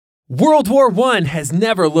World War I has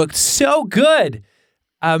never looked so good.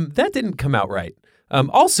 That didn't come out right.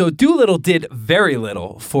 Also, Dolittle did very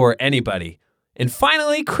little for anybody. And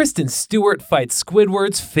finally, Kristen Stewart fights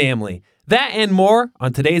Squidward's family. That and more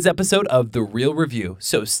on today's episode of The Real Review.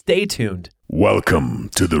 So stay tuned. Welcome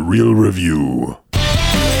to The Real Review.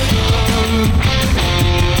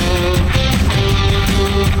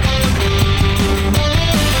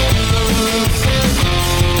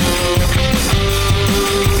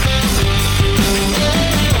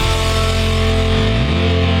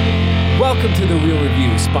 Welcome to The Real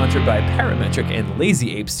Review, sponsored by Parametric and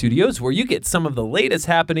Lazy Ape Studios, where you get some of the latest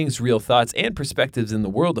happenings, real thoughts, and perspectives in the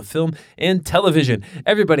world of film and television.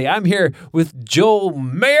 Everybody, I'm here with Joel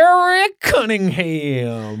Merrick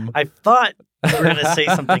Cunningham. I thought you were going to say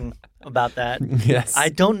something about that. Yes. I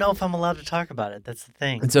don't know if I'm allowed to talk about it. That's the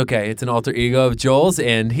thing. It's okay. It's an alter ego of Joel's,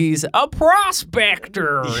 and he's a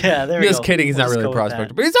prospector. Yeah, there we go. Just kidding. He's We'll not just really a go with prospector,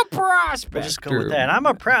 that. but he's a prospector. We'll just go with that. I'm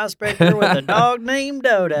a prospector with a dog named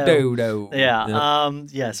Dodo. Dodo.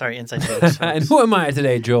 Yeah. Sorry, inside jokes. And who am I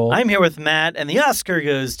today, Joel? I'm here with Matt, and the Oscar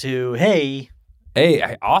goes to,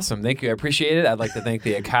 Hey, awesome. Thank you. I appreciate it. I'd like to thank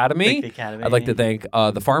the Academy. I'd like to thank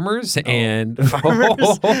the farmers and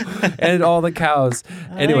and all the cows.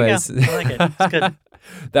 Anyways. I like it. It's good.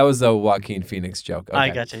 That was a Joaquin Phoenix joke. Okay. I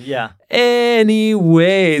gotcha. Yeah.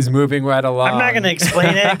 Anyways, moving right along. I'm not going to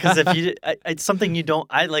explain it because if you, it's something you don't.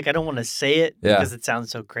 I don't want to say it because it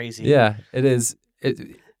sounds so crazy. Yeah, it is.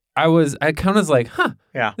 I kind of was like,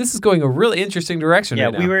 Yeah. This is going a really interesting direction. Yeah.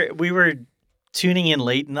 Right now. We were tuning in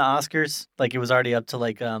late in the Oscars. Like it was already up to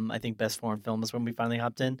I think Best Foreign Film is when we finally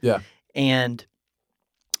hopped in. Yeah. And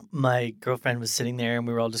my girlfriend was sitting there and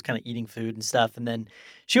we were all just kind of eating food and stuff. And then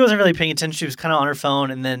she wasn't really paying attention. She was kind of on her phone.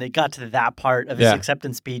 And then it got to that part of his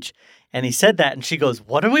acceptance speech. And he said that and she goes,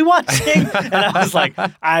 "What are we watching?" And I was like,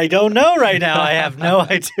 "I don't know right now. I have no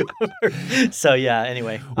idea." So yeah,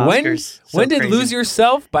 anyway. Oscars, when did crazy. Lose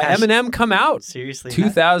Yourself by Eminem come out? Seriously.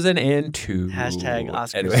 2002. Hashtag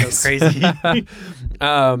Oscars Anyways. so crazy.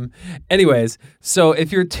 Anyways, so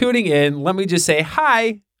if you're tuning in, let me just say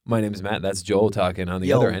hi. My name is Matt. That's Joel talking on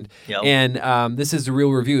the other end. Yo. And this is The Real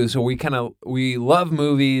Review. So we love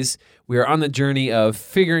movies. We are on the journey of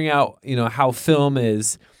figuring out, how film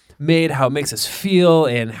is made, how it makes us feel,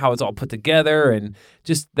 and how it's all put together, and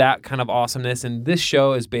just that kind of awesomeness. And this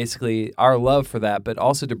show is basically our love for that, but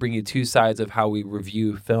also to bring you two sides of how we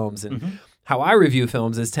review films. And how I review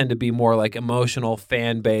films is tend to be more like emotional,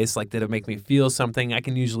 fan base, like did it make me feel something? I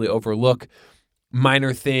can usually overlook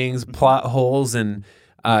minor things, plot holes, and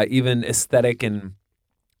even aesthetic and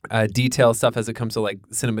detail stuff as it comes to like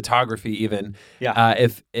cinematography even,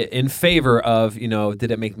 if in favor of,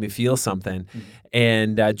 did it make me feel something?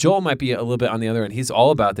 And Joel might be a little bit on the other end. He's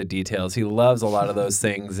all about the details. He loves a lot of those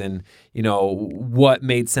things and, what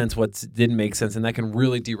made sense, what didn't make sense. And that can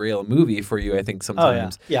really derail a movie for you, I think,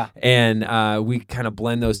 sometimes. Oh, yeah. And we kind of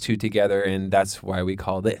blend those two together, and that's why we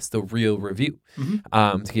call this The Real Review,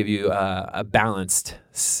 to give you a balanced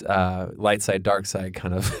light side, dark side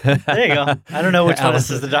kind of. There you go. I don't know which one is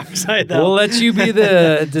the dark side, though. We'll let you be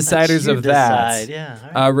the deciders of that. Yeah.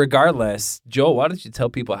 Right. Regardless, Joel, why don't you tell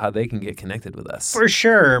people how they can get connected with us? For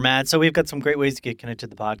sure, Matt. So we've got some great ways to get connected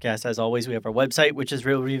to the podcast. As always, we have our website, which is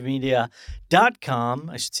realreviewmedia.com.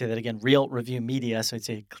 I should say that again, Real Review Media, so I'd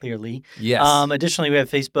say it clearly. Yes. Additionally, we have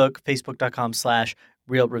Facebook,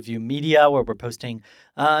 facebook.com/Real Review Media, where we're posting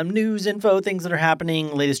news, info, things that are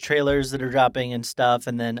happening, latest trailers that are dropping and stuff.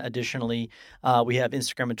 And then additionally, we have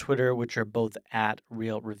Instagram and Twitter, which are both at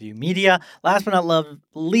Real Review Media. Last but not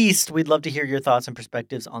least, we'd love to hear your thoughts and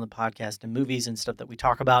perspectives on the podcast and movies and stuff that we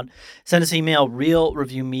talk about. Send us an email,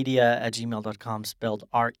 realreviewmedia@gmail.com, spelled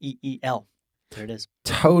REEL. There it is.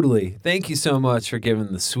 Totally. Thank you so much for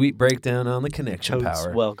giving the sweet breakdown on the connection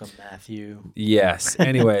power. Welcome, Matthew. Yes.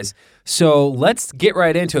 Anyways, so let's get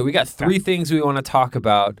right into it. We got three things we want to talk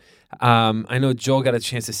about. I know Joel got a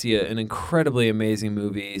chance to see an incredibly amazing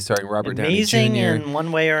movie starring Robert Downey Jr. in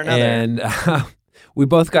one way or another. And we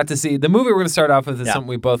both got to see the movie we're going to start off with is something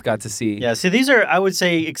we both got to see. Yeah. See, these are, I would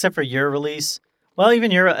say, except for your release, well,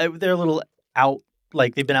 even your, they're a little out.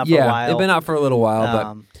 Like, they've been out for a while. Yeah, they've been out for a little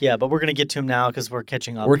while. But we're going to get to them now because we're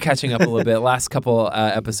catching up. We're catching up a little bit. Last couple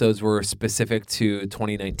episodes were specific to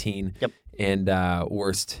 2019 and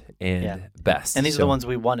worst and best. And these are the ones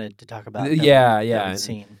we wanted to talk about. Yeah.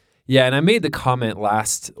 Seen. Yeah, and I made the comment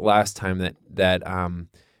last time that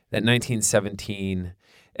 1917...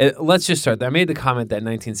 let's just start. I made the comment that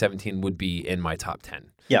 1917 would be in my top 10.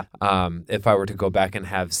 Yeah. If I were to go back and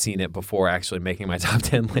have seen it before actually making my top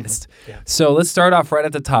 10 list. Yeah. So let's start off right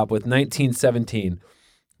at the top with 1917.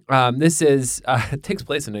 This is it takes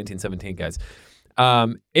place in 1917, guys.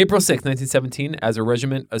 April 6th, 1917, as a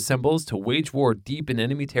regiment assembles to wage war deep in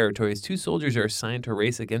enemy territories, 2 soldiers are assigned to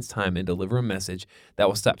race against time and deliver a message that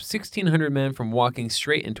will stop 1,600 men from walking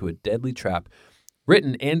straight into a deadly trap.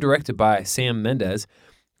 Written and directed by Sam Mendes,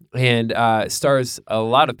 and stars a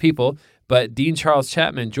lot of people, but Dean Charles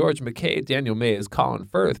Chapman, George McKay, Daniel Mays, Colin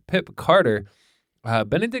Firth, Pip Carter,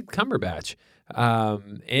 Benedict Cumberbatch,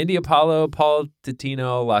 Andy Apollo, Paul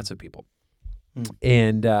Titino, lots of people.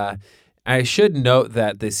 And I should note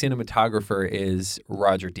that the cinematographer is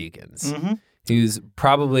Roger Deakins. Who's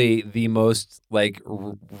probably the most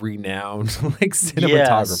renowned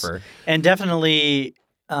cinematographer. Yes. And definitely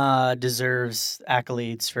deserves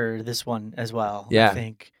accolades for this one as well. Yeah. I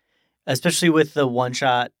think, especially with the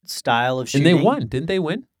one-shot style of shooting. And they won, didn't they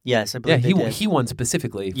win? Yes, I believe they did. He won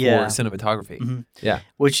specifically for cinematography. Yeah,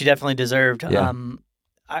 which he definitely deserved. Yeah.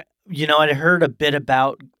 I heard a bit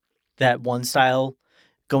about that one style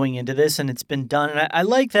going into this, and it's been done. And I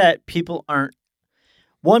like that people aren't.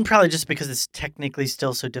 One, probably just because it's technically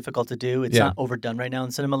still so difficult to do. It's not overdone right now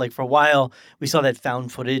in cinema. Like, for a while, we saw that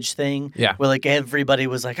found footage thing where, everybody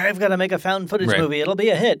was like, I've got to make a found footage movie. It'll be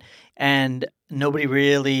a hit. And nobody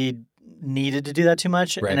really needed to do that too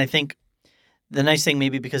much. Right. And I think the nice thing,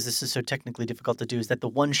 maybe because this is so technically difficult to do, is that the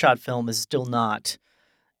one-shot film is still not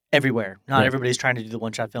everywhere. Not everybody's trying to do the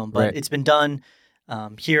one-shot film. But it's been done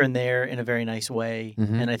here and there in a very nice way.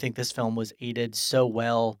 And I think this film was aided so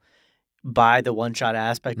well by the one-shot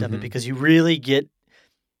aspect of it, because you really get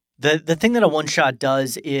the thing that a one-shot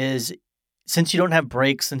does is, since you don't have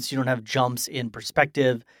breaks, since you don't have jumps in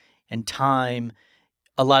perspective and time,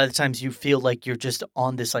 a lot of the times you feel like you're just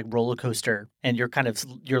on this roller coaster, and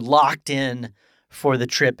you're locked in for the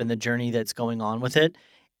trip and the journey that's going on with it.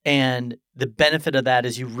 And the benefit of that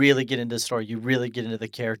is you really get into the story, you really get into the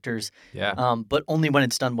characters, but only when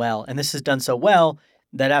it's done well. And this is done so well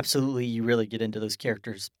that absolutely you really get into those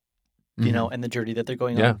characters. And the journey that they're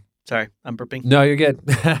going on. Sorry, I'm burping. No, you're good.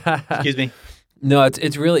 Excuse me. No,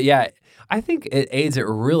 it's really, I think it aids it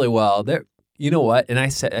really well. You know what? And I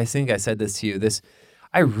think I said this to you.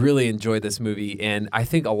 I really enjoyed this movie, and I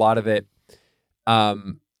think a lot of it. I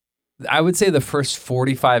would say the first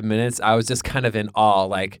 45 minutes, I was just kind of in awe.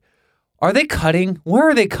 Like, are they cutting? Where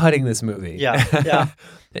are they cutting this movie? Yeah.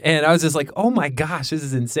 And I was just like, oh my gosh, this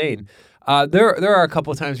is insane. There are a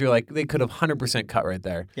couple of times where you're like, they could have 100% cut right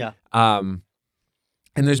there. Yeah. And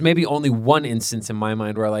there's maybe only one instance in my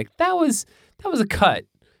mind where that was a cut,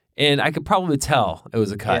 and I could probably tell it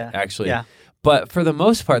was a cut actually. Yeah. But for the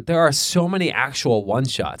most part, there are so many actual one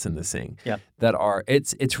shots in this thing that are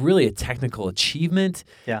it's really a technical achievement.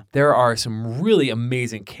 Yeah. There are some really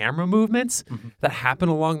amazing camera movements that happen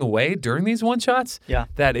along the way during these one shots. Yeah.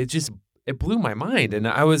 That it blew my mind, and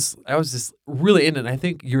I was just really in it. And I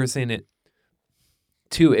think you were saying it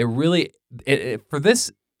too. It really for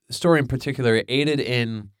this story in particular, it aided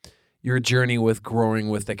in your journey with growing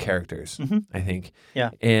with the characters. I think.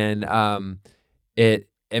 Yeah. And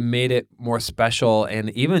it made it more special, and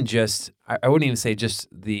even just I wouldn't even say just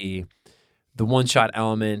the one shot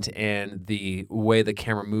element and the way the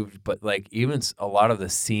camera moved, but even a lot of the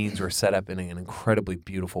scenes were set up in an incredibly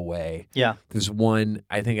beautiful way. Yeah. There's one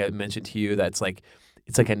I think I mentioned to you that's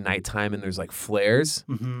it's at nighttime, and there's flares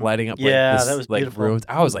lighting up that was beautiful. rooms.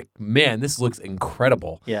 I was like, man, this looks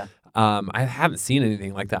incredible. Yeah. I haven't seen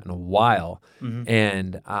anything like that in a while,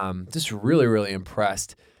 and just really, really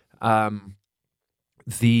impressed.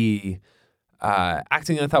 The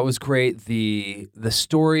acting I thought was great. The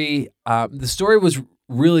story was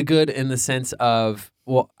really good in the sense of,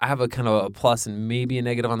 well, I have a kind of a plus and maybe a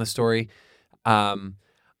negative on the story.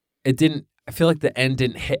 It didn't. I feel like the end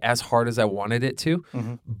didn't hit as hard as I wanted it to,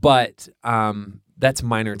 but that's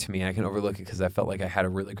minor to me. I can overlook it because I felt like I had a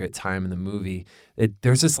really great time in the movie.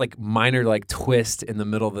 There's this minor twist in the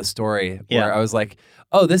middle of the story where I was like,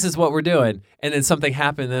 oh, this is what we're doing, and then something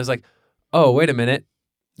happened, and I was like, oh, wait a minute.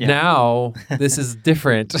 Yeah. Now this is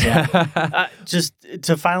different. Just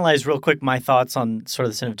to finalize real quick my thoughts on sort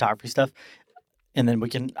of the cinematography stuff, and then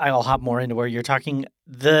I'll hop more into where you're talking.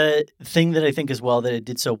 The thing that I think as well that it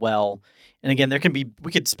did so well, and again,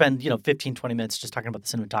 we could spend 15, 20 minutes just talking about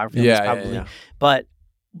the cinematography. Yeah. But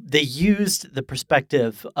they used the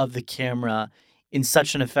perspective of the camera in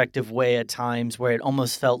such an effective way at times where it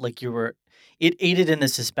almost felt like it aided in the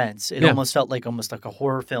suspense. It almost felt like a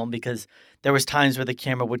horror film, because there was times where the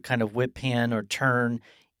camera would kind of whip pan or turn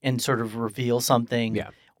and sort of reveal something. Yeah.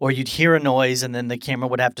 Or you'd hear a noise and then the camera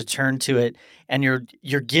would have to turn to it, and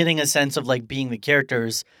you're getting a sense of being the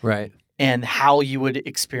characters. Right. And how you would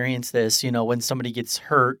experience this, when somebody gets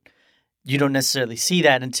hurt, you don't necessarily see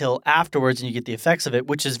that until afterwards, and you get the effects of it,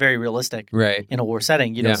 which is very realistic. Right. In a war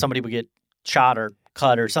setting. Somebody would get shot or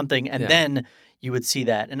cut or something, and Yeah. then you would see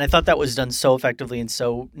that. And I thought that was done so effectively and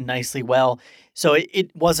so nicely well. So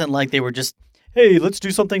it wasn't like they were just, hey, let's do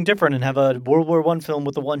something different and have a World War I film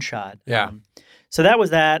with a one shot. Yeah. So that was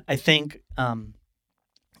that. I think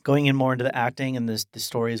going in more into the acting and the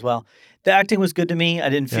story as well. The acting was good to me. I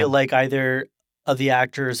didn't feel like either of the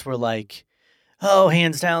actors were like, oh,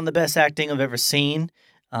 hands down, the best acting I've ever seen.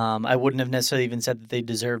 I wouldn't have necessarily even said that they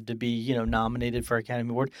deserved to be, nominated for Academy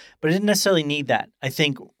Award, but I didn't necessarily need that. I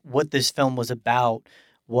think what this film was about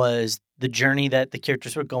was the journey that the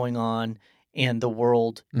characters were going on and the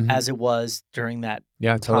world as it was during that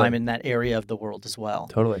time in that area of the world as well.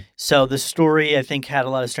 Totally. So the story, I think, had a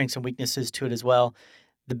lot of strengths and weaknesses to it as well.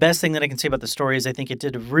 The best thing that I can say about the story is I think it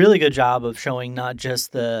did a really good job of showing not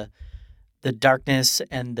just the darkness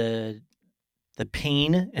and the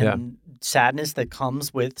pain and sadness that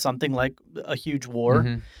comes with something like a huge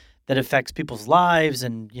war that affects people's lives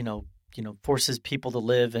and forces people to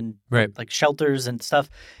live in like shelters and stuff.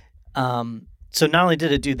 So not only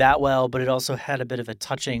did it do that well, but it also had a bit of a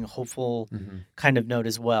touching, hopeful kind of note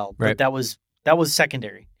as well. But that was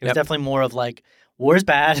secondary. It was definitely more of like, war is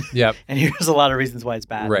bad. Yep. And here's a lot of reasons why it's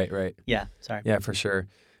bad. Right. Yeah. Sorry. Yeah, for sure.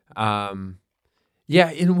 Yeah,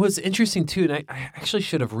 it was interesting too, and I actually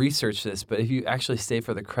should have researched this, but if you actually stay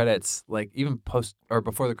for the credits, like even post or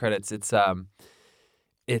before the credits, it's I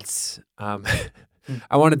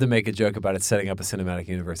wanted to make a joke about it setting up a cinematic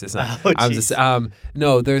universe. It's not. Oh, I'm just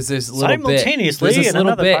no. There's this little bit. Simultaneously, There's this in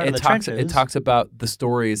little another bit. part of the It talks about the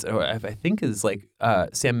stories. I think is like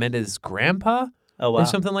Sam Mendes' grandpa or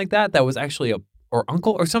something like that. That was actually or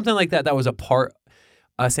uncle or something like that. That was a part.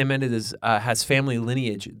 Sam Mendes has family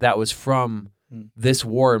lineage that was from this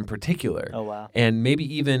war in particular. Oh, wow. And maybe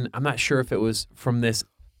even, I'm not sure if it was from this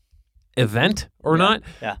event or not.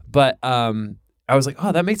 Yeah. But I was like,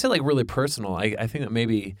 oh, that makes it like really personal. I think that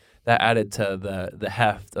maybe that added to the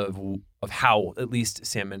heft of how at least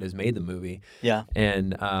Sam Mendes made the movie. Yeah.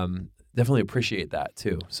 And definitely appreciate that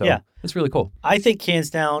too. So it's really cool. I think hands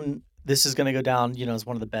down, this is going to go down, as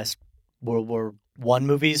one of the best World War I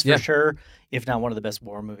movies for sure, if not one of the best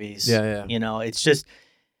war movies. Yeah. It's just,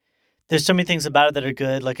 there's so many things about it that are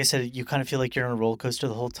good. Like I said, you kind of feel like you're on a roller coaster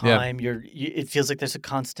the whole time. It feels like there's a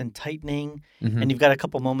constant tightening, and you've got a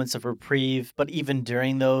couple moments of reprieve. But even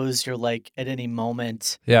during those, you're like, at any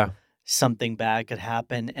moment, something bad could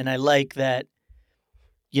happen. And I like that,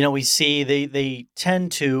 we see they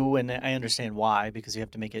tend to, and I understand why, because you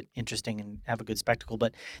have to make it interesting and have a good spectacle,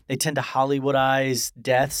 but they tend to Hollywoodize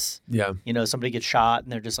deaths. Yeah. Somebody gets shot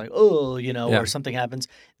and they're just like, oh, or something happens.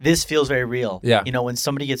 This feels very real. Yeah. When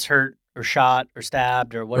somebody gets hurt or shot or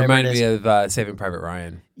stabbed or whatever Reminded it is. me of Saving Private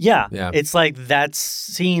Ryan. Yeah. Yeah. It's like that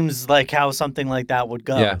seems like how something like that would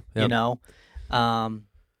go. Yeah.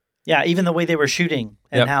 Even the way they were shooting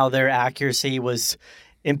and how their accuracy was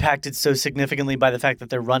impacted so significantly by the fact that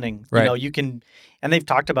they're running. Right. You can, and they've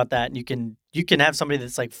talked about that, and you can have somebody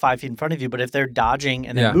that's like 5 feet in front of you, but if they're dodging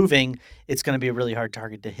and they're moving, it's going to be a really hard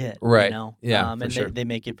target to hit. Right. Yeah, and sure. they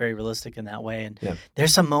make it very realistic in that way. And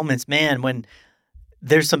there's some moments, man, when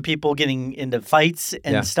there's some people getting into fights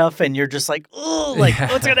and stuff, and you're just like, oh,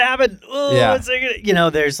 what's going to happen? Oh, what's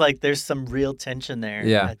gonna, there's some real tension there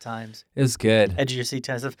at times. It was good. Edge of your seat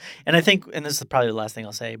kind of stuff. And I think, and this is probably the last thing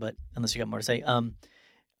I'll say, but unless you got more to say,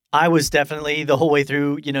 I was definitely the whole way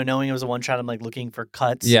through, knowing it was a one shot, I'm like looking for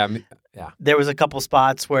cuts. Yeah. There was a couple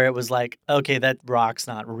spots where it was like, okay, that rock's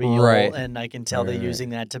not real. Right. And I can tell they're using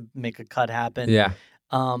that to make a cut happen. Yeah.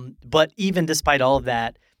 But even despite all of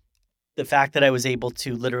that, the fact that I was able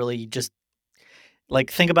to literally just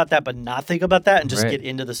like think about that, but not think about that and just get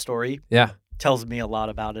into the story. Yeah. Tells me a lot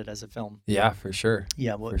about it as a film. Yeah, for sure.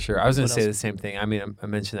 Yeah. For sure. I was going to say the same thing. I mean, I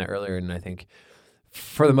mentioned that earlier, and I think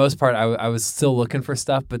for the most part, I was still looking for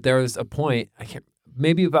stuff, but there was a point,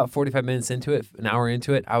 maybe about 45 minutes into it, an hour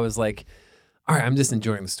into it, I was like, all right, I'm just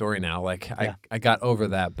enjoying the story now. Like I got over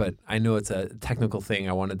that, but I know it's a technical thing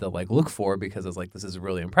I wanted to like look for because I was like, this is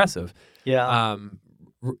really impressive. Yeah.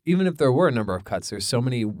 Even if there were a number of cuts, there's so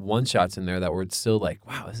many one shots in there that were still like,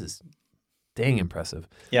 wow, this is dang impressive.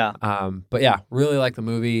 Yeah. But yeah, really like the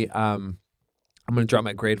movie. I'm going to drop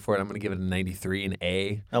my grade for it. I'm going to give it a 93, an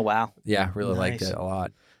A. Oh, wow. Yeah, really liked Nice. it a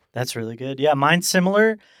lot. That's really good. Yeah, mine's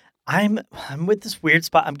similar. I'm with this weird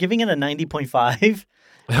spot. I'm giving it a 90.5.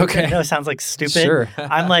 Okay. I know it sounds like stupid. Sure.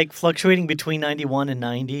 I'm like fluctuating between 91 and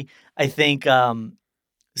 90. I think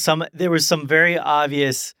there was some very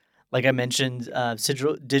obvious, like I mentioned,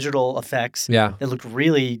 digital effects Yeah. that looked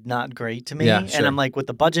really not great to me. Yeah, And sure. I'm like, with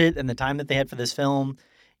the budget and the time that they had for this film,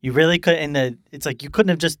 you really could. And it's like you couldn't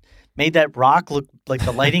have just made that rock look like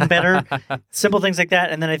the lighting better. Simple things like that.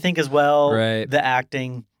 And then I think as well, Right. the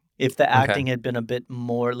acting if the acting had been a bit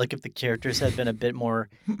more, like if the characters had been a bit more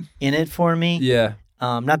in it for me. Yeah.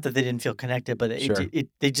 Not that they didn't feel connected, but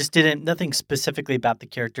they just didn't. Nothing specifically about the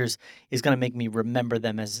characters is going to make me remember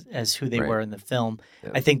them as who they were in the film.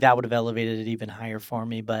 Yeah. I think that would have elevated it even higher for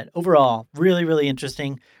me. But overall, really, really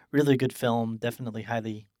interesting, really good film. Definitely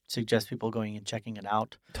highly suggest people going and checking it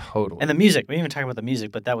out. Totally. And the music, we didn't even talk about the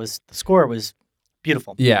music, but the score was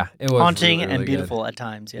beautiful. Yeah, it was haunting really, really and beautiful good. at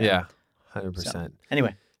times. Yeah, 100%.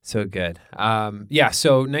 Anyway. So good. So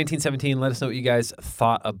 1917, let us know what you guys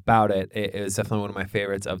thought about it. It is definitely one of my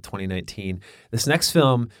favorites of 2019. This next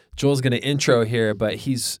film, Joel's going to intro here, but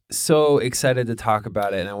he's so excited to talk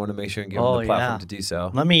about it, and I want to make sure and give him the platform to do so.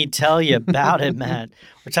 Let me tell you about it, Matt.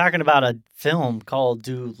 We're talking about a film called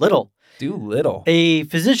Dolittle. Dolittle. A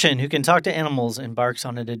physician who can talk to animals embarks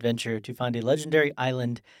on an adventure to find a legendary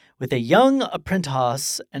island with a young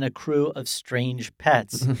apprentice and a crew of strange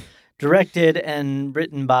pets. Directed and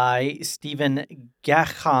written by Stephen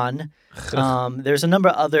Gachan. There's a number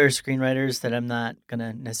of other screenwriters that I'm not going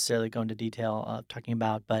to necessarily go into detail of talking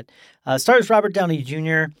about, but stars Robert Downey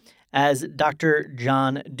Jr. as Dr.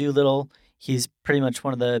 John Dolittle. He's pretty much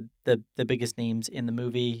one of the biggest names in the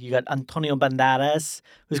movie. You got Antonio Banderas,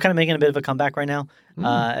 who's kind of making a bit of a comeback right now,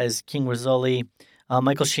 as King Rizzoli.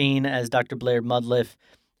 Michael Sheen as Dr. Blair Mudliff.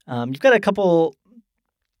 You've got a couple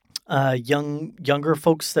younger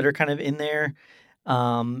folks that are kind of in there.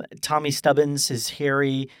 Tommy Stubbins is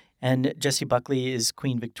Harry, and Jessie Buckley is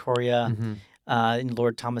Queen Victoria. And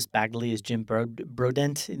Lord Thomas Bagley is Jim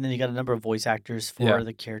Brodent. And then you got a number of voice actors for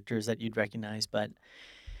the characters that you'd recognize. But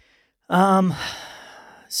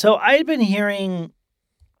so I had been hearing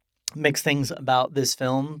mixed things about this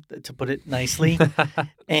film, to put it nicely.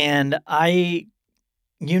 And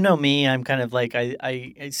you know me, I'm kind of like,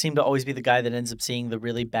 I seem to always be the guy that ends up seeing the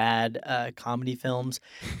really bad comedy films.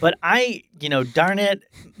 But darn it,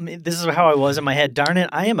 this is how I was in my head. Darn it,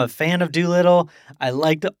 I am a fan of Dolittle. I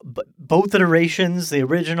liked both iterations, the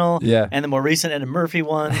original and the more recent Ed and Murphy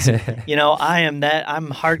ones. I'm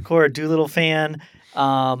hardcore Dolittle fan.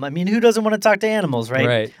 Who doesn't want to talk to animals,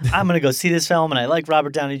 right? I'm going to go see this film, and I like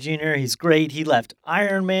Robert Downey Jr. He's great. He left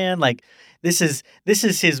Iron Man. Like, this is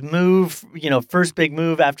his move, first big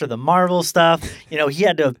move after the Marvel stuff. He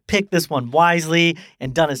had to have picked this one wisely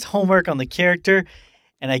and done his homework on the character.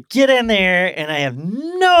 And I get in there, and I have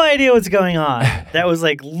no idea what's going on. That was,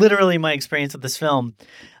 like, literally my experience with this film.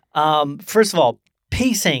 First of all,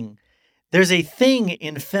 pacing. There's a thing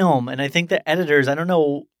in film, and I think the editors, I don't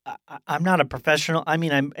know, I'm not a professional.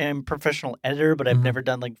 I'm a professional editor, but I've never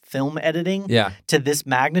done like film editing to this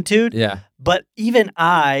magnitude. But even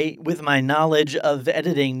I, with my knowledge of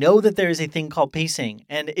editing, know that there is a thing called pacing,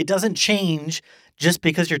 and it doesn't change just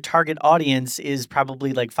because your target audience is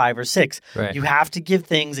probably like 5 or 6. You have to give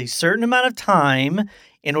things a certain amount of time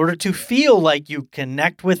in order to feel like you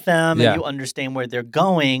connect with them and you understand where they're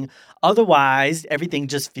going. Otherwise, everything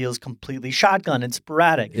just feels completely shotgun and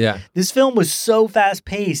sporadic. This film was so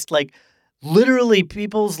fast-paced. Like, literally,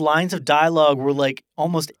 people's lines of dialogue were like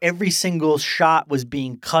almost every single shot was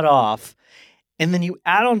being cut off. And then you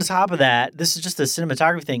add on top of that, this is just a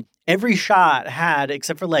cinematography thing. Every shot had,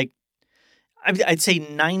 except for like, I'd say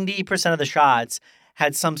 90% of the shots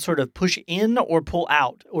had some sort of push in or pull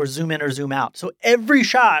out or zoom in or zoom out. So every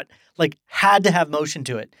shot like had to have motion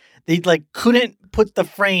to it. They like couldn't put the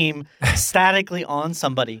frame statically on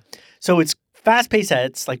somebody. So it's fast-paced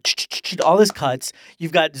sets, like all this cuts.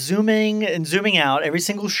 You've got zooming and zooming out every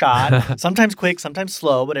single shot, sometimes quick, sometimes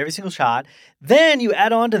slow, but every single shot. Then you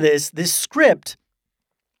add on to this script,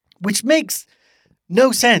 which makes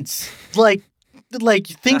no sense. Like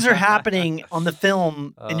things are happening on the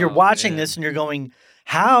film, and you're watching this, and you're going,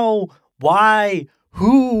 how, why,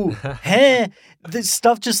 who, heh? This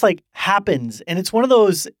stuff just like happens, and it's one of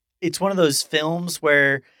those films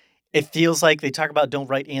where it feels like they talk about don't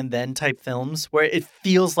write and then type films, where it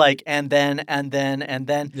feels like and then. And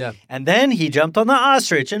then he jumped on the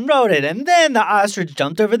ostrich and wrote it. And then the ostrich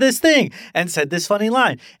jumped over this thing and said this funny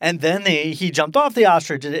line. And then he jumped off the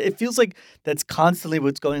ostrich. And it feels like that's constantly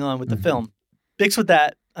what's going on with the film. Mixed with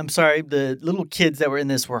that, I'm sorry, the little kids that were in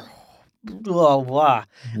this were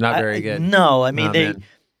not very good. No, I mean,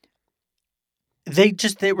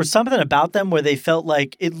 there was something about them where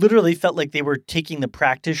it literally felt like they were taking the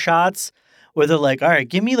practice shots where they're like, all right,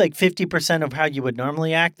 give me like 50% of how you would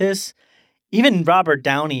normally act this. Even Robert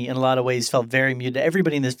Downey in a lot of ways felt very muted.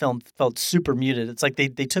 Everybody in this film felt super muted. It's like they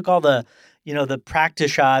took all the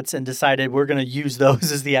practice shots and decided we're going to use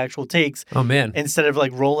those as the actual takes. Oh, man. Instead of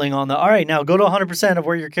like rolling on all right, now go to 100% of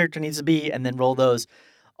where your character needs to be and then roll those.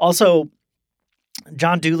 Also,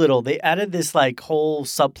 John Dolittle, they added this like whole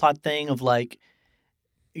subplot thing of like,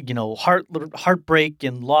 heartbreak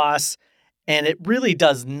and loss. And it really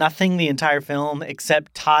does nothing the entire film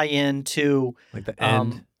except tie into Like the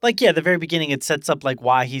end. the very beginning it sets up like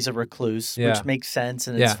why he's a recluse, Yeah. which makes sense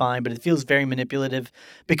and Yeah. it's fine, but it feels very manipulative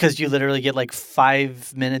because you literally get like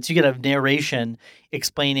 5 minutes. You get a narration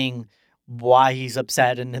explaining why he's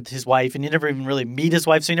upset and his wife, and you never even really meet his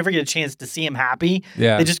wife, so you never get a chance to see him happy.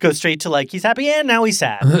 Yeah. They just go straight to like he's happy and now he's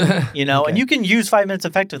sad. And Okay. you can use 5 minutes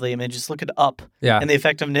effectively. I mean, just look at Up Yeah. and the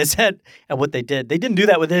effectiveness at what they did. They didn't do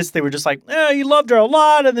that with this. They were just like, you loved her a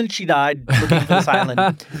lot, and then she died looking for this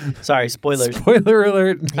island. Sorry, spoilers. Spoiler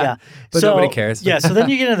alert. Yeah, But nobody cares. Yeah, so then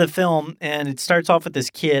you get into the film, and it starts off with this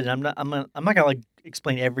kid. And I'm not gonna like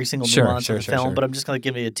explain every single nuance of the film, but I'm just gonna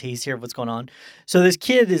give you a taste here of what's going on. So this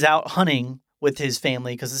kid is out hunting with his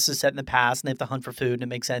family because this is set in the past, and they have to hunt for food, and it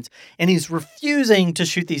makes sense. And he's refusing to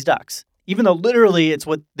shoot these ducks, even though literally it's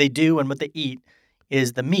what they do and what they eat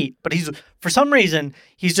is the meat. But for some reason,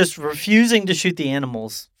 he's just refusing to shoot the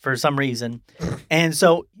animals for some reason. And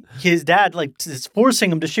so his dad is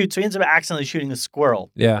forcing him to shoot. So he ends up accidentally shooting a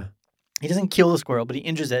squirrel. Yeah. He doesn't kill the squirrel, but he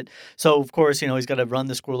injures it. So, of course, he's got to run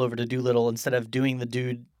the squirrel over to Dolittle instead of doing the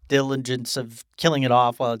due diligence of killing it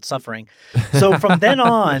off while it's suffering. So from then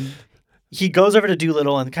on, he goes over to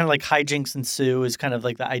Dolittle, and kind of like hijinks ensue is kind of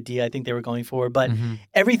like the idea I think they were going for. But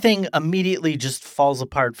everything immediately just falls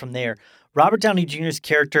apart from there. Robert Downey Jr.'s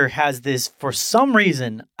character has this, for some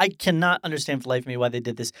reason, I cannot understand for the life of me why they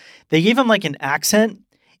did this. They gave him like an accent,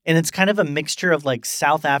 and it's kind of a mixture of like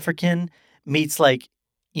South African meets like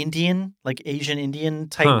Indian, like Asian Indian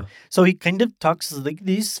type. Huh. So he kind of talks like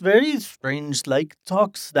these very strange, like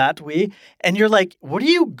talks that way. And you're like, what are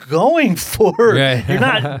you going for? Right. You're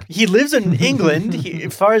not, he lives in England.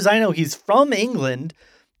 As far as I know, he's from England,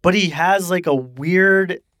 but he has like a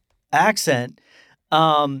weird accent.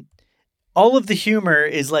 All of the humor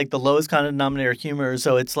is like the lowest common denominator humor.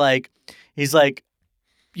 So it's like, he's like,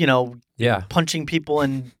 Yeah. punching people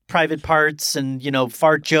in private parts and,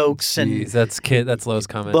 fart jokes and Jeez, that's lowest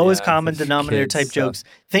common. lowest yeah, common for denominator kids type stuff. jokes.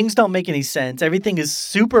 Things don't make any sense. Everything is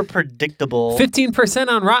super predictable. 15%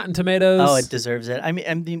 on Rotten Tomatoes. Oh, it deserves it. I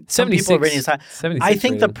mean, some people are rating it high. 76 I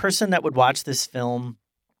think the rated. person that would watch this film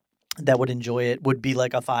that would enjoy it would be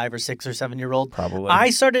like a 5 or 6 or 7 year old. Probably. I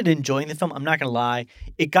started enjoying the film. I'm not gonna lie.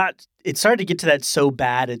 It started to get to that so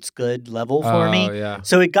bad it's good level for me. Oh, yeah.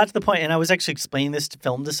 So it got to the point, and I was actually explaining this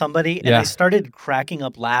film to somebody, and Yeah. I started cracking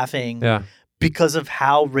up laughing Yeah. because of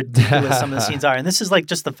how ridiculous some of the scenes are. And this is like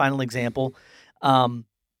just the final example.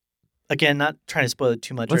 Again, not trying to spoil it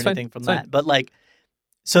too much That's or fine. anything from It's that, but like,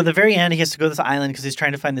 so at the very end, he has to go to this island because he's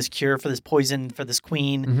trying to find this cure for this poison for this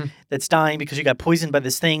queen that's dying because she got poisoned by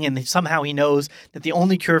this thing. And somehow he knows that the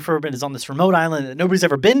only cure for it is on this remote island that nobody's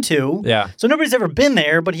ever been to. Yeah. So nobody's ever been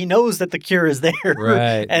there, but he knows that the cure is there.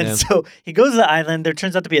 Right, And yeah. so he goes to the island. There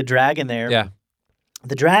turns out to be a dragon there. Yeah.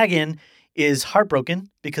 The dragon is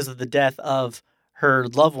heartbroken because of the death of her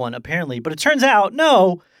loved one, apparently. But it turns out,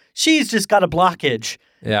 no, she's just got a blockage.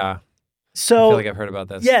 Yeah. I So feel like I've heard about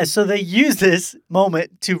this. yeah, so they use this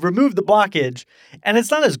moment to remove the blockage, and it's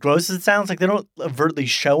not as gross as it sounds. Like they don't overtly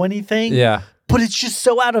show anything, Yeah. but it's just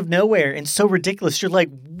so out of nowhere and so ridiculous. You're like,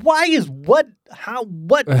 why is what? How?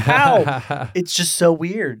 What? How? It's just so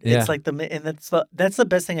weird. Yeah. It's like and that's the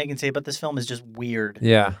best thing I can say about this film is just weird.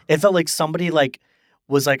 Yeah. It felt like somebody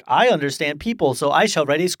was like, I understand people, so I shall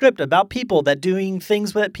write a script about people that doing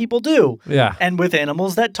things that people do, Yeah. and with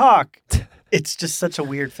animals that talk. It's just such a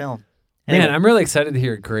weird film. Anyway. Man, I'm really excited to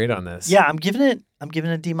hear a grade on this. Yeah, I'm giving it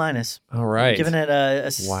a D-. All right. Giving it a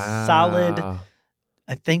Wow. solid.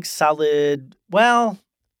 I think solid. Well,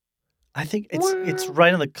 I think it's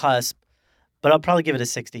right on the cusp, but I'll probably give it a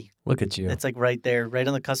 60. Look at you. It's like right there, right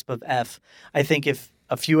on the cusp of F. I think if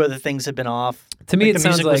a few other things had been off, To me, like it the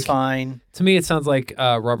sounds music was like fine. To me, it sounds like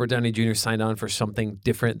Robert Downey Jr. signed on for something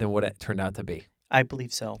different than what it turned out to be. I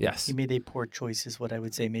believe so. Yes. He made a poor choice, is what I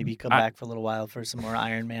would say. Maybe come back for a little while for some more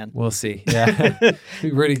Iron Man. We'll see. Yeah.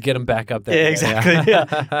 We really get him back up there. Yeah, exactly.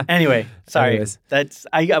 Yeah. Anyway, sorry. Anyways.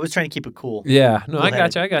 I was trying to keep it cool. Yeah. No, I Cool-headed.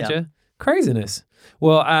 gotcha. I gotcha. Craziness.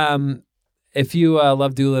 Well, if you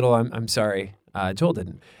love Dolittle, I'm sorry. Joel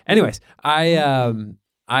didn't. Anyways,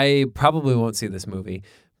 I probably won't see this movie,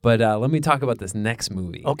 but let me talk about this next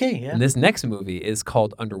movie. Okay, yeah. And this next movie is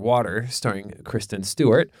called Underwater, starring Kristen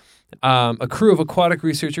Stewart. A crew of aquatic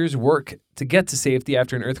researchers work to get to safety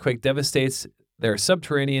after an earthquake devastates their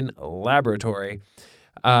subterranean laboratory.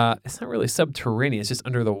 It's not really subterranean; it's just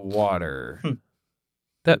under the water.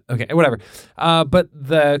 Okay, whatever. But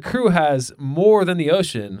the crew has more than the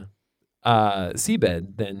ocean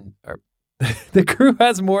seabed than. The crew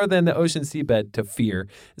has more than the ocean seabed to fear.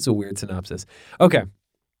 It's a weird synopsis. Okay.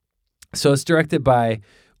 So it's directed by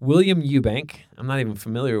William Eubank. I'm not even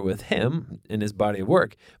familiar with him in his body of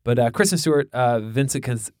work, but Kristen Stewart, Vincent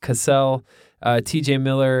Cassell, T.J.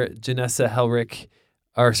 Miller, Janessa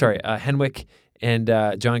Henwick, and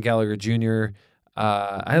John Gallagher Jr.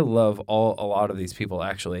 I love a lot of these people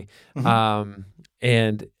actually,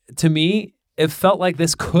 and to me, it felt like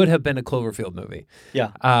this could have been a Cloverfield movie.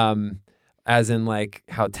 Yeah. As in like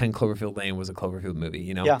how 10 Cloverfield Lane was a Cloverfield movie.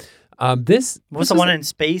 You know. Yeah. This was the one in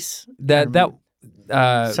space. The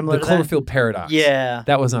Similar to that? Cloverfield Paradox. Yeah.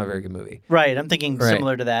 That was not a very good movie. Right. I'm thinking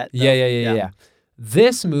similar to that. though. Yeah.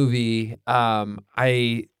 This movie,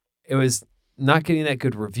 it was not getting that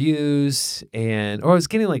good reviews, or I was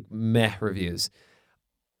getting like meh reviews.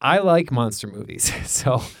 I like monster movies,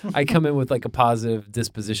 so I come in with like a positive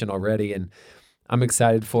disposition already, and I'm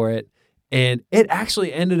excited for it. And it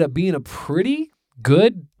actually ended up being a pretty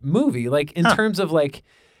good movie, like in terms of like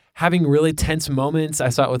having really tense moments. I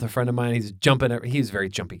saw it with a friend of mine. He's jumping. He's a very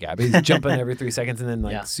jumpy guy, but he's jumping every 3 seconds and then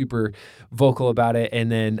like super vocal about it.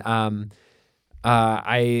 And then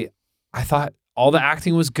I thought all the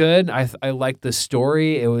acting was good. I liked the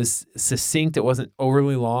story. It was succinct. It wasn't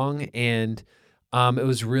overly long, and it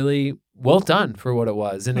was really well done for what it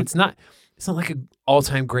was. And it's not like an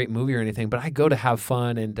all-time great movie or anything, but I go to have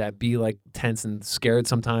fun and be like tense and scared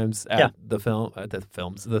sometimes at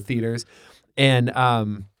the theaters.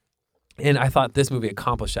 And I thought this movie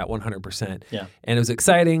accomplished that 100%. Yeah. And it was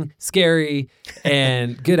exciting, scary,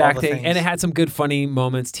 and good All the acting. things. And it had some good, funny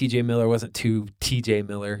moments. T.J. Miller wasn't too T.J.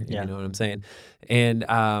 Miller, you know what I'm saying? And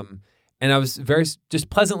I was very just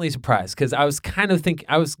pleasantly surprised because I was kind of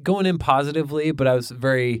I was going in positively, but I was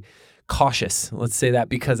very cautious. Let's say that,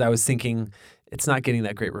 because I was thinking it's not getting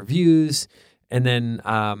that great reviews. And then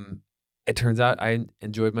it turns out I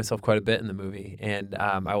enjoyed myself quite a bit in the movie. And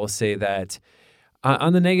I will say that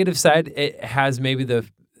on the negative side, it has maybe the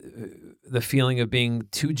feeling of being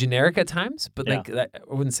too generic at times, but like that,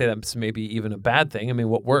 I wouldn't say that's maybe even a bad thing. I mean,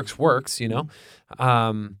 what works, you know?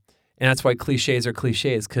 And that's why cliches are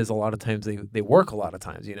cliches, because a lot of times they work a lot of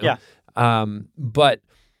times, you know? Yeah. But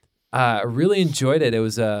I really enjoyed it. It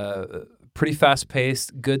was a pretty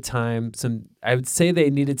fast-paced, good time. I would say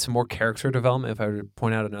they needed some more character development, if I were to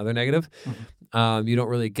point out another negative. Mm-hmm. You don't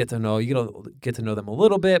really get to know them a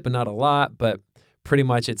little bit, but not a lot. But pretty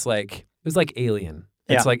much it was like Alien.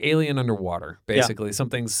 It's like Alien underwater, basically. Yeah.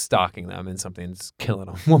 Something's stalking them and something's killing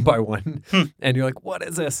them one by one. And you're like, what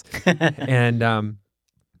is this? And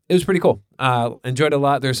it was pretty cool. Enjoyed it a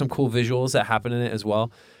lot. There's some cool visuals that happen in it as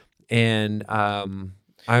well. And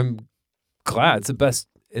I'm glad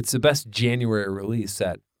it's the best January release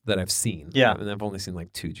that I've seen. Yeah. And I've only seen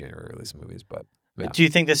like 2 January release movies, but yeah. Do you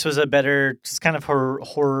think this was a better, just kind of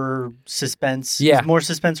horror suspense? Yeah. More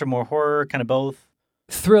suspense or more horror? Kind of both?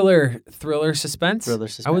 Thriller suspense. Thriller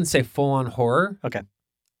suspense. I wouldn't say full on horror. Okay.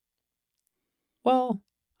 Well,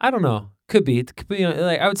 I don't know. Could be. It could be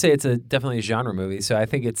like, I would say it's definitely a genre movie. So I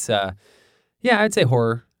think it's I'd say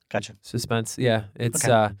horror. Gotcha. Suspense. Yeah. It's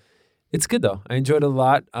good though. I enjoyed it a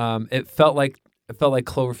lot. It felt like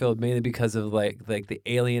Cloverfield mainly because of like the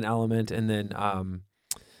alien element, and then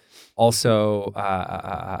also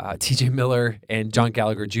T.J. Miller and John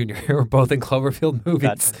Gallagher Jr. were both in Cloverfield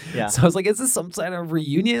movies. Gotcha. Yeah. So I was like, is this some kind of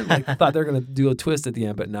reunion? Like, I thought they were going to do a twist at the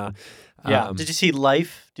end, but no. Yeah. Did you see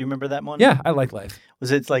Life? Do you remember that one? Yeah, I like Life.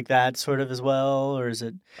 Was it like that sort of as well, or is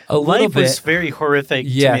it? A little Life bit. was very horrific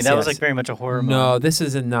to me. That was like very much a horror movie. No, this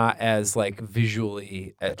is not as like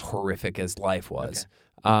visually horrific as Life was.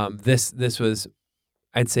 Okay. This was,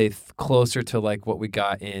 I'd say, closer to like what we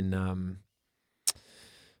got in.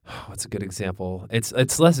 What's a good example?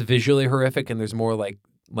 It's less visually horrific, and there's more like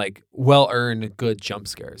well-earned good jump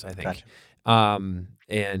scares, I think. Gotcha.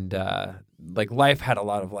 And like Life had a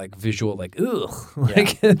lot of like visual like ugh.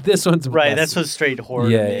 Like this one's right. That's what's straight horror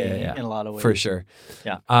to me in a lot of ways. For sure.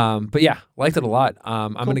 Yeah. But yeah, liked it a lot.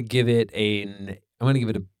 I'm gonna give it a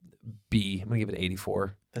B. I'm gonna give it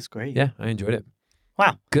 84. That's great. Yeah, I enjoyed it.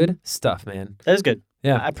 Wow. Good stuff, man. That is good.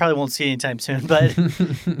 Yeah. I probably won't see it anytime soon, but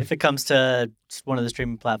if it comes to one of the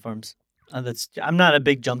streaming platforms, I'm not a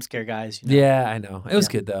big jump scare guy. As you know. Yeah, I know. It was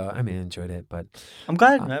good though. I mean, I enjoyed it, but I'm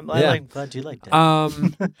glad. I'm glad you liked it.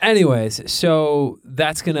 Anyways, so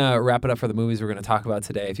that's gonna wrap it up for the movies we're gonna talk about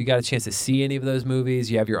today. If you got a chance to see any of those movies,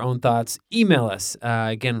 you have your own thoughts, email us.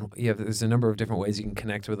 Again, there's a number of different ways you can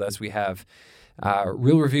connect with us. We have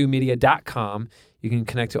realreviewmedia.com. You can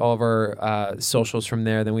connect to all of our socials from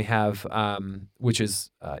there. Then we have, which is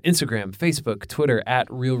Instagram, Facebook, Twitter,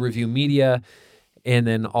 @RealReviewMedia. And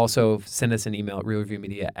then also send us an email at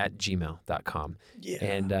realreviewmedia@gmail.com. Yeah.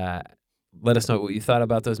 And let us know what you thought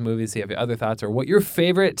about those movies. See if you have other thoughts or what your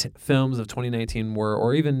favorite films of 2019 were,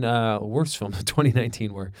 or even worst films of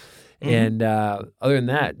 2019 were. And other than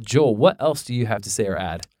that, Joel, what else do you have to say or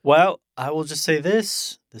add? Well, I will just say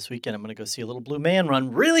this weekend I'm going to go see a little blue man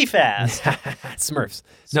run really fast. Smurfs.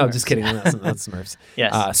 No, just kidding. That's Smurfs.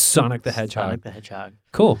 Yes. Sonic the Hedgehog. Sonic the Hedgehog.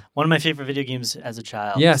 Cool. One of my favorite video games as a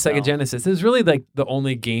child. Yeah, Sega Genesis. It was really like the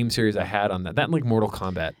only game series I had on that. That and like Mortal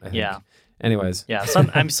Kombat, I think. Yeah. Anyways. Yeah.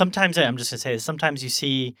 I'm just going to say this. Sometimes you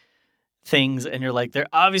see things and you're like, they're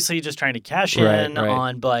obviously just trying to cash in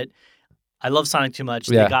on, but I love Sonic too much.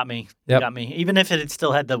 Yeah. They got me. They got me. Even if it had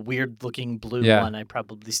still had the weird looking blue one, I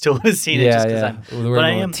probably still would have seen it just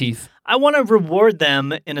because teeth. I want to reward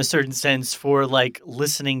them in a certain sense for like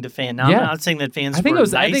listening to fans. Now, I'm not saying that fans were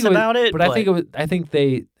nice about it, but I think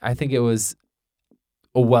it was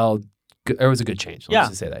it was a good change. Let's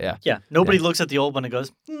just say that. Yeah. Yeah. Nobody looks at the old one and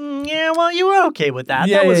goes, yeah, well, you were okay with that.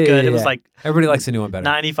 That was good. It was like everybody likes the new one better.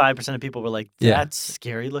 95% of people were like, that's a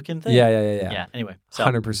scary looking thing. Yeah. Anyway, so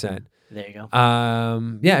 100%. There you go.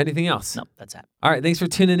 Yeah. Anything else? No, that's it. All right. Thanks for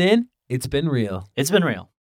tuning in. It's been real. It's been real.